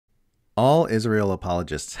All Israel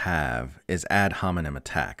apologists have is ad hominem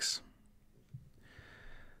attacks.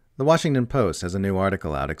 The Washington Post has a new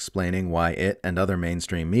article out explaining why it and other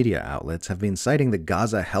mainstream media outlets have been citing the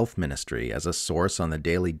Gaza Health Ministry as a source on the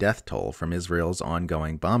daily death toll from Israel's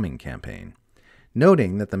ongoing bombing campaign,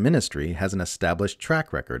 noting that the ministry has an established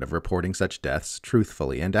track record of reporting such deaths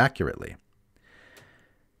truthfully and accurately.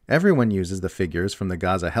 Everyone uses the figures from the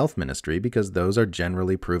Gaza Health Ministry because those are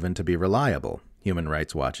generally proven to be reliable, Human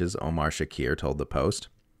Rights Watch's Omar Shakir told the Post.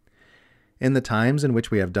 In the times in which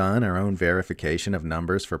we have done our own verification of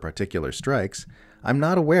numbers for particular strikes, I'm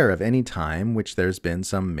not aware of any time which there's been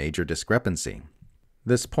some major discrepancy.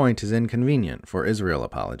 This point is inconvenient for Israel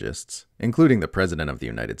apologists, including the President of the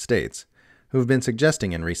United States, who have been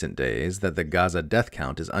suggesting in recent days that the Gaza death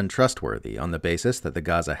count is untrustworthy on the basis that the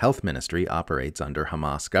Gaza Health Ministry operates under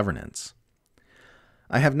Hamas governance.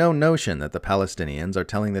 I have no notion that the Palestinians are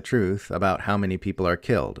telling the truth about how many people are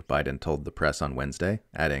killed, Biden told the press on Wednesday,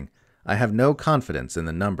 adding, I have no confidence in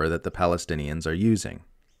the number that the Palestinians are using.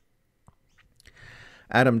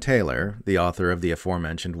 Adam Taylor, the author of the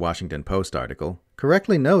aforementioned Washington Post article,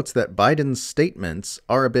 correctly notes that Biden's statements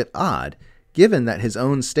are a bit odd, given that his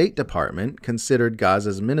own State Department considered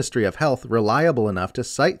Gaza's Ministry of Health reliable enough to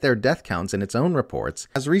cite their death counts in its own reports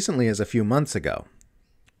as recently as a few months ago.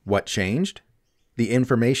 What changed? The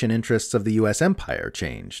information interests of the U.S. empire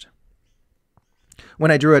changed.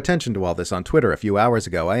 When I drew attention to all this on Twitter a few hours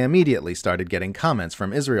ago, I immediately started getting comments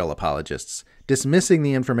from Israel apologists dismissing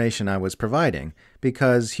the information I was providing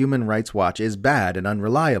because Human Rights Watch is bad and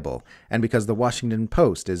unreliable, and because the Washington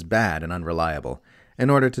Post is bad and unreliable, in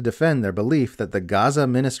order to defend their belief that the Gaza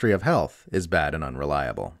Ministry of Health is bad and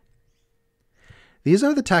unreliable. These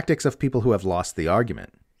are the tactics of people who have lost the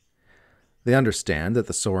argument. They understand that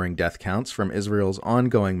the soaring death counts from Israel's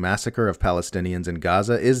ongoing massacre of Palestinians in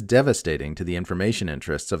Gaza is devastating to the information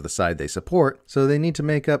interests of the side they support, so they need to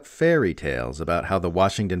make up fairy tales about how the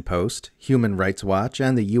Washington Post, Human Rights Watch,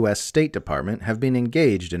 and the U.S. State Department have been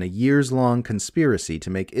engaged in a years-long conspiracy to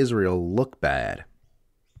make Israel look bad.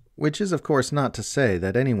 Which is, of course, not to say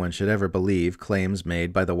that anyone should ever believe claims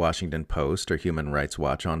made by the Washington Post or Human Rights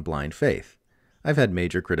Watch on blind faith. I've had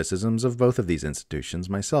major criticisms of both of these institutions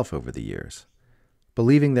myself over the years.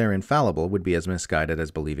 Believing they're infallible would be as misguided as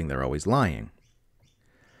believing they're always lying.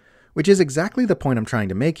 Which is exactly the point I'm trying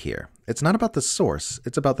to make here. It's not about the source,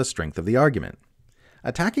 it's about the strength of the argument.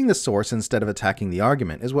 Attacking the source instead of attacking the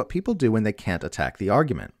argument is what people do when they can't attack the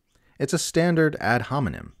argument. It's a standard ad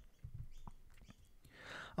hominem.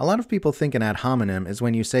 A lot of people think an ad hominem is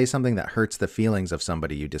when you say something that hurts the feelings of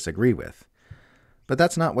somebody you disagree with. But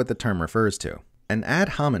that's not what the term refers to. An ad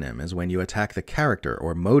hominem is when you attack the character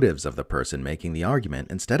or motives of the person making the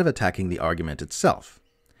argument instead of attacking the argument itself.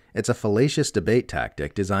 It's a fallacious debate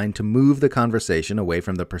tactic designed to move the conversation away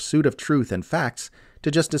from the pursuit of truth and facts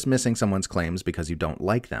to just dismissing someone's claims because you don't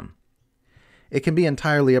like them. It can be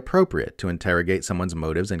entirely appropriate to interrogate someone's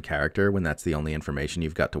motives and character when that's the only information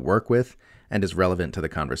you've got to work with and is relevant to the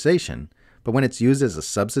conversation, but when it's used as a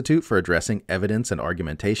substitute for addressing evidence and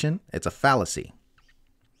argumentation, it's a fallacy.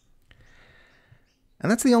 And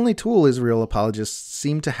that's the only tool Israel apologists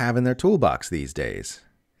seem to have in their toolbox these days.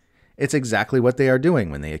 It's exactly what they are doing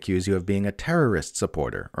when they accuse you of being a terrorist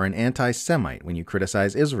supporter or an anti-Semite when you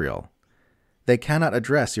criticize Israel. They cannot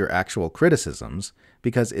address your actual criticisms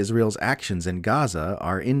because Israel's actions in Gaza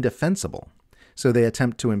are indefensible, so they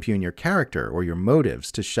attempt to impugn your character or your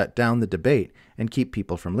motives to shut down the debate and keep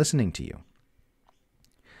people from listening to you.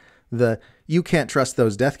 The "you can't trust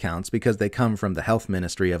those death counts because they come from the health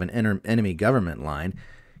ministry of an enemy government" line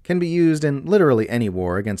can be used in literally any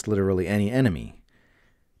war against literally any enemy.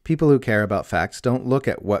 People who care about facts don't look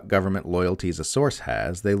at what government loyalties a source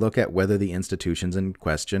has, they look at whether the institutions in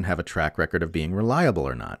question have a track record of being reliable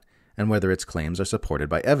or not, and whether its claims are supported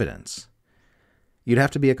by evidence. You'd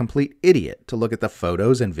have to be a complete idiot to look at the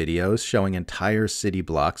photos and videos showing entire city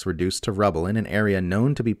blocks reduced to rubble in an area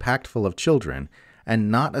known to be packed full of children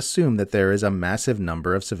and not assume that there is a massive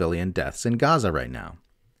number of civilian deaths in Gaza right now.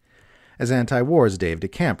 As anti-war's Dave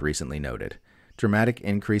DeCamp recently noted, dramatic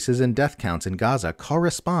increases in death counts in Gaza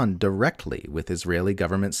correspond directly with Israeli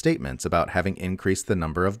government statements about having increased the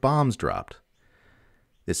number of bombs dropped.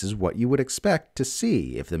 This is what you would expect to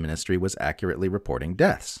see if the ministry was accurately reporting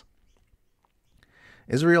deaths.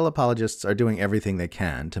 Israel apologists are doing everything they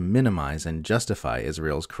can to minimize and justify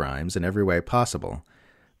Israel's crimes in every way possible,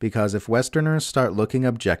 because if Westerners start looking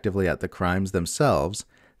objectively at the crimes themselves,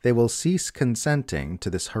 they will cease consenting to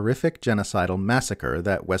this horrific genocidal massacre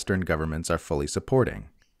that Western governments are fully supporting.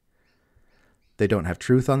 They don't have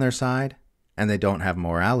truth on their side, and they don't have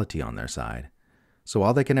morality on their side. So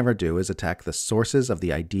all they can ever do is attack the sources of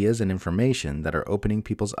the ideas and information that are opening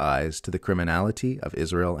people's eyes to the criminality of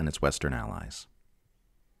Israel and its Western allies.